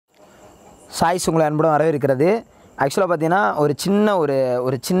Choice உங்களை அன்புடன் வரவேற்கிறது. ஆக்சுவலாக பார்த்தீங்கன்னா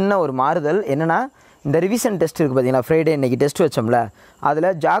ஒரு சின்ன மாறுதல் என்னென்னா, இந்த ரிவிஷன் டெஸ்ட் இருக்குது பார்த்தீங்களா, ஃப்ரைடே இன்றைக்கி டெஸ்ட் வச்சோம்ல, அதில்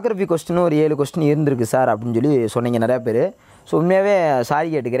ஜியாகிரஃபி கொஸ்டின் ஒரு 7 கொஸ்டின் இருந்திருக்கு சார் அப்படின்னு சொல்லி சொன்னீங்க நிறையா பேர். ஸோ உண்மையாகவே சாரி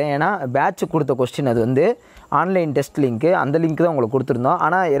கேட்டுக்கிறேன். ஏன்னா பேட்ச் கொடுத்த கொஸ்டின் அது வந்து ஆன்லைன் டெஸ்ட் லிங்க்கு, அந்த லிங்க் தான் உங்களுக்கு கொடுத்துருந்தோம்.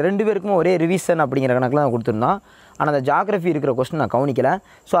 ஆனால் 2 பேருக்கும் ஒரே ரிவிஷன் அப்படிங்கிற கணக்கில் தான் கொடுத்துருந்தோம். ஆனால் அந்த ஜியாகிரஃபி இருக்கிற கொஸ்டின் நான் கவனிக்கலை.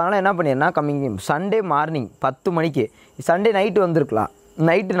 ஸோ அதனால் என்ன பண்ணியிருந்தேன்னா, கம்மிங் சண்டே மார்னிங் 10 மணிக்கு, சண்டே நைட்டு வந்திருக்கலாம்,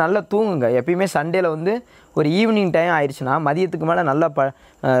 நைட்டு நல்லா தூங்குங்க. எப்பயுமே சண்டேல வந்து ஒரு ஈவினிங் டைம் ஆயிடுச்சுன்னா மதியத்துக்கு மேலே நல்லா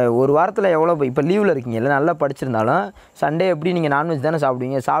ஒரு வாரத்தில் எவ்வளோ இப்போ லீவில் இருக்கீங்கல்ல, நல்லா படிச்சிருந்தாலும் சண்டே எப்படி நீங்கள் நான்வெஜ் தானே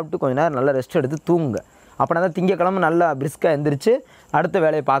சாப்பிடுவீங்க, சாப்பிட்டு கொஞ்சம் நேரம் நல்லா ரெஸ்ட் எடுத்து தூங்குங்க. அப்படின்னா தான் திங்கக்கிழமை நல்லா பிரிஸ்காக எழுந்திரிச்சு அடுத்த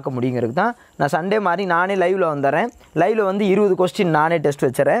வேலையை பார்க்க முடியுங்கிறது தான். நான் சண்டே மாதிரி நானே லைவில் வந்துடுறேன். லைவில் வந்து 20 கொஸ்டின் நானே டெஸ்ட்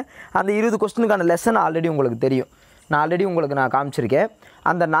வச்சுறேன். அந்த 20 கொஸ்டினுக்கான லெசன் ஆல்ரெடி உங்களுக்கு தெரியும். நான் காமிச்சிருக்கேன்.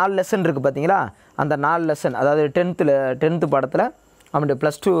 அந்த 4 லெசன் இருக்குது பார்த்தீங்களா, அந்த 4 லெசன், அதாவது 10th படத்தில் and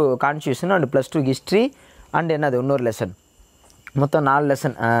 +2 constitution and +2 history and என்னது இன்னொரு லெசன், மொத்தம் 4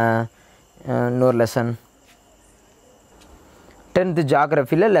 லெசன். இன்னொரு லெசன் 10th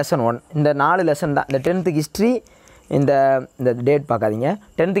ஜியாகிரஃபியில் லெசன் 1. இந்த 4 லெசன் தான். இந்த 10th ஹிஸ்ட்ரி, இந்த டேட் பார்க்காதீங்க,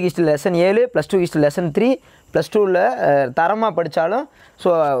 10th history lesson 7, +2 history lesson 3, +2ல் தரமாக படித்தாலும் ஸோ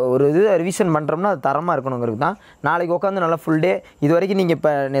ஒரு இது ரிவிஷன் பண்ணுறோம்னா அது தரமாக இருக்கணுங்கிறது தான். நாளைக்கு உட்காந்து நல்லா ஃபுல் டே, இது வரைக்கும் நீங்கள்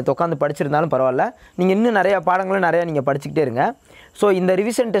இப்போ நேற்று உட்காந்து படிச்சிருந்தாலும் பரவாயில்ல, நீங்கள் இன்னும் நிறையா பாடங்களும் நிறையா நீங்கள் படிச்சுக்கிட்டே இருங்க. ஸோ இந்த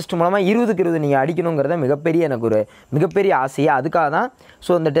ரிவிஷன் டெஸ்ட் மூலமாக 20க்கு 20 நீங்கள் அடிக்கணுங்கிறத எனக்கு ஒரு மிகப்பெரிய ஆசையே. அதுக்காக தான்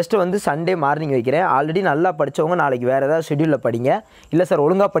ஸோ இந்த டெஸ்ட்டை வந்து சண்டே மார்னிங் வைக்கிறேன். ஆல்ரெடி நல்லா படித்தவங்க நாளைக்கு வேறு ஏதாவது ஷெட்யூலில் படிங்க. இல்லை சார்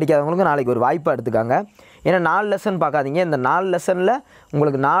ஒழுங்காக படிக்காதவங்களுக்கு நாளைக்கு ஒரு வாய்ப்பாக எடுத்துக்காங்க. ஏன்னா 4 லெசன் பார்க்காதீங்க. இந்த 4 லெசனில்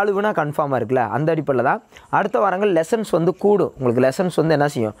உங்களுக்கு 4 வினா கன்ஃபார்மாக இருக்குல்ல, அந்த அடிப்படையில் தான் அடுத்த வாரங்கள் லெசன்ஸ் வந்து கூடும். உங்களுக்கு லெசன்ஸ் வந்து என்ன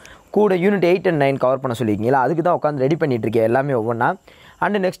செய்யும், கூட யூனிட் 8 and 9 கவர் பண்ண சொல்லியிருக்கீங்களா, அதுக்கு தான் உட்காந்து ரெடி பண்ணிகிட்ருக்கேன் எல்லாமே ஒவ்வொன்றா.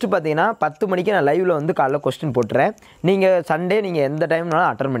 அண்டு நெக்ஸ்ட்டு பார்த்தீங்கன்னா 10 மணிக்கு நான் லைவில் வந்து காலைல கொஸ்டின் போட்டுறேன். நீங்கள் சண்டே நீங்கள் எந்த டைம்னாலும்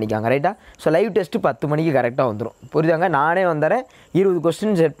அட்டன் பண்ணிக்காங்க, ரைட்டா? ஸோ லைவ் டெஸ்ட்டு 10 மணிக்கு கரெக்டாக வந்துடும், புரியுதாங்க? நானே வந்துடுறேன். 20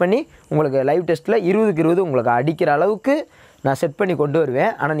 கொஸ்டின் செட் பண்ணி உங்களுக்கு லைவ் டெஸ்ட்டில் 20க்கு 20 உங்களுக்கு அடிக்கிற அளவுக்கு நான் செட் பண்ணி கொண்டு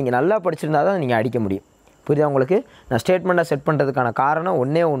வருவேன். ஆனால் நீங்கள் நல்லா படிச்சிருந்தா தான் நீங்கள் அடிக்க முடியும், புரியுதா உங்களுக்கு? நான் ஸ்டேட்மெண்ட்டாக செட் பண்ணுறதுக்கான காரணம்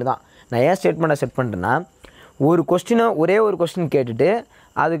ஒன்றே ஒன்று தான். நான் ஏன் ஸ்டேட்மெண்ட்டாக செட் பண்ணுறேன்னா, ஒரே ஒரு கொஸ்டின் கேட்டுட்டு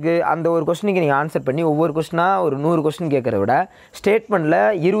அதுக்கு அந்த ஒரு கொஸ்டினுக்கு நீங்கள் ஆன்சர் பண்ணி ஒவ்வொரு கொஸ்டினாக ஒரு 100 கொஸ்டின் கேட்குறத விட ஸ்டேட்மெண்ட்டில்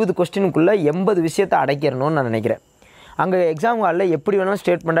 20 கொஸ்டினுக்குள்ளே 80 விஷயத்தை அடைக்கிறணும்னு நான் நினைக்கிறேன். அங்கே எக்ஸாம் ஹாலில் எப்படி வேணாலும்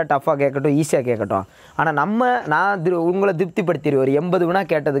ஸ்டேட்மெண்ட்டாக டஃப்பாக கேட்கட்டும், ஈஸியாக கேட்கட்டும், ஆனால் நான் உங்களை திருப்திப்படுத்திடுவேன். ஒரு 80 வினா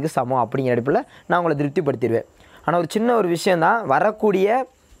கேட்டதுக்கு சமம் அப்படிங்கிற அடிப்பில் நான் உங்களை திருப்திப்படுத்திடுவேன். ஆனால் ஒரு சின்ன ஒரு விஷயந்தான், வரக்கூடிய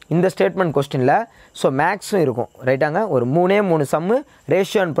இந்த ஸ்டேட்மெண்ட் கொஸ்டினில் ஸோ மேக்ஸும் இருக்கும், ரைட்டாங்க? ஒரு 3 சம்மு,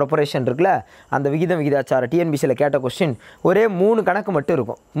 ரேஷியோ அண்ட் ப்ரொப்பரேஷன் இருக்குல்ல, அந்த விகிதாச்சார டிஎன்பிசியில் கேட்ட கொஸ்டின் ஒரே 3 கணக்கு மட்டும்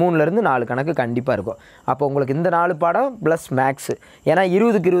இருக்கும். 3லேருந்து 4 கணக்கு கண்டிப்பாக இருக்கும். அப்போ உங்களுக்கு இந்த 4 பாடம் ப்ளஸ் மேக்ஸு. ஏன்னா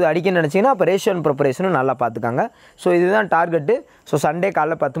 20க்கு 20 அடிக்கணும்னு நினச்சிங்கன்னா அப்போ ரேஷியோ அண்ட் ப்ரொப்பரேஷனும் நல்லா பார்த்துக்காங்க. ஸோ இதுதான் டார்கெட்டு. ஸோ சண்டே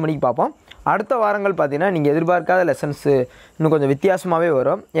காலைல 10 மணிக்கு பார்ப்போம். அடுத்த வாரங்கள் பார்த்தீங்கன்னா நீங்கள் எதிர்பார்க்காத லெசன்ஸு இன்னும் கொஞ்சம் வித்தியாசமாகவே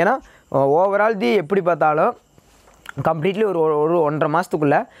வரும். ஏன்னா ஓவரால் எப்படி பார்த்தாலும் கம்ப்ளீட்லி ஒரு 1.5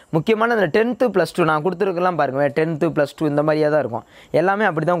 மாதத்துக்குள்ளே முக்கியமான அந்த 10th +2 நான் கொடுத்துருக்கலாம் பாருங்கள், 10th +2 இந்த மாதிரியாக தான் இருக்கும். எல்லாமே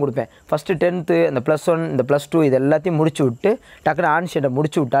அப்படி தான் கொடுப்பேன். ஃபஸ்ட்டு 10th, இந்த +1, இந்த +2 இது எல்லாத்தையும் முடிச்சு விட்டு டக்குனு ஆன்ஷீட்டை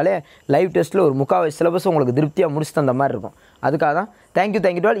முடிச்சு விட்டாலே லைவ் டெஸ்ட்டில் ஒரு 3/4 சிலபஸ் உங்களுக்கு திருப்தியாக முடிச்சு தந்த மாதிரி இருக்கும். அதுக்காக தான் தேங்க்யூ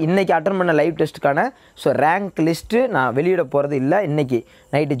டு ஆல். இன்றைக்கி அட்டன் பண்ண லைவ் டெஸ்ட்டுக்கான ரேங்க் லிஸ்ட்டு நான் வெளியிட போகிறது இல்லை. இன்றைக்கி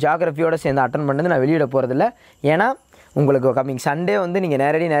நைட்டு ஜியாகிரஃபியோடு சேர்ந்து அட்டன் பண்ணது நான் வெளியிட போகிறதில்ல. ஏன்னா உங்களுக்கு கம்மிங் சண்டே வந்து நீங்கள்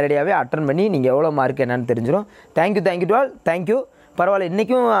நேரடியாகவே அட்டன் பண்ணி நீங்கள் எவ்வளோ மார்க் என்னன்னு தெரிஞ்சிடும். Thank you to all. தேங்க்யூ. பரவாயில்ல,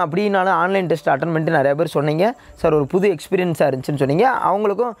 இன்றைக்கும் அப்படின்னாலும் ஆன்லைன் டெஸ்ட் அட்டன் பண்ணிட்டு நிறைய பேர் சொன்னீங்க சார் ஒரு புது எக்ஸ்பீரியன்ஸாக இருந்துச்சுன்னு சொன்னீங்க.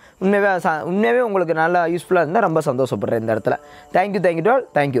 அவங்களுக்கும் உண்மையாகவே உங்களுக்கு நல்லா யூஸ்ஃபுல்லாக இருந்தால் ரொம்ப சந்தோஷப்படுறேன் இந்த இடத்துல. Thank you to all.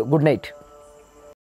 Thank you. Good night.